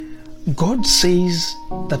God says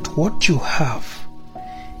that what you have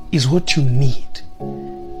is what you need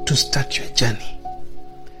to start your journey.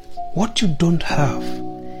 What you don't have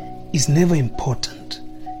is never important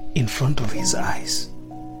in front of His eyes.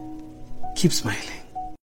 Keep smiling.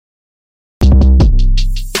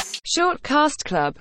 Shortcast Club.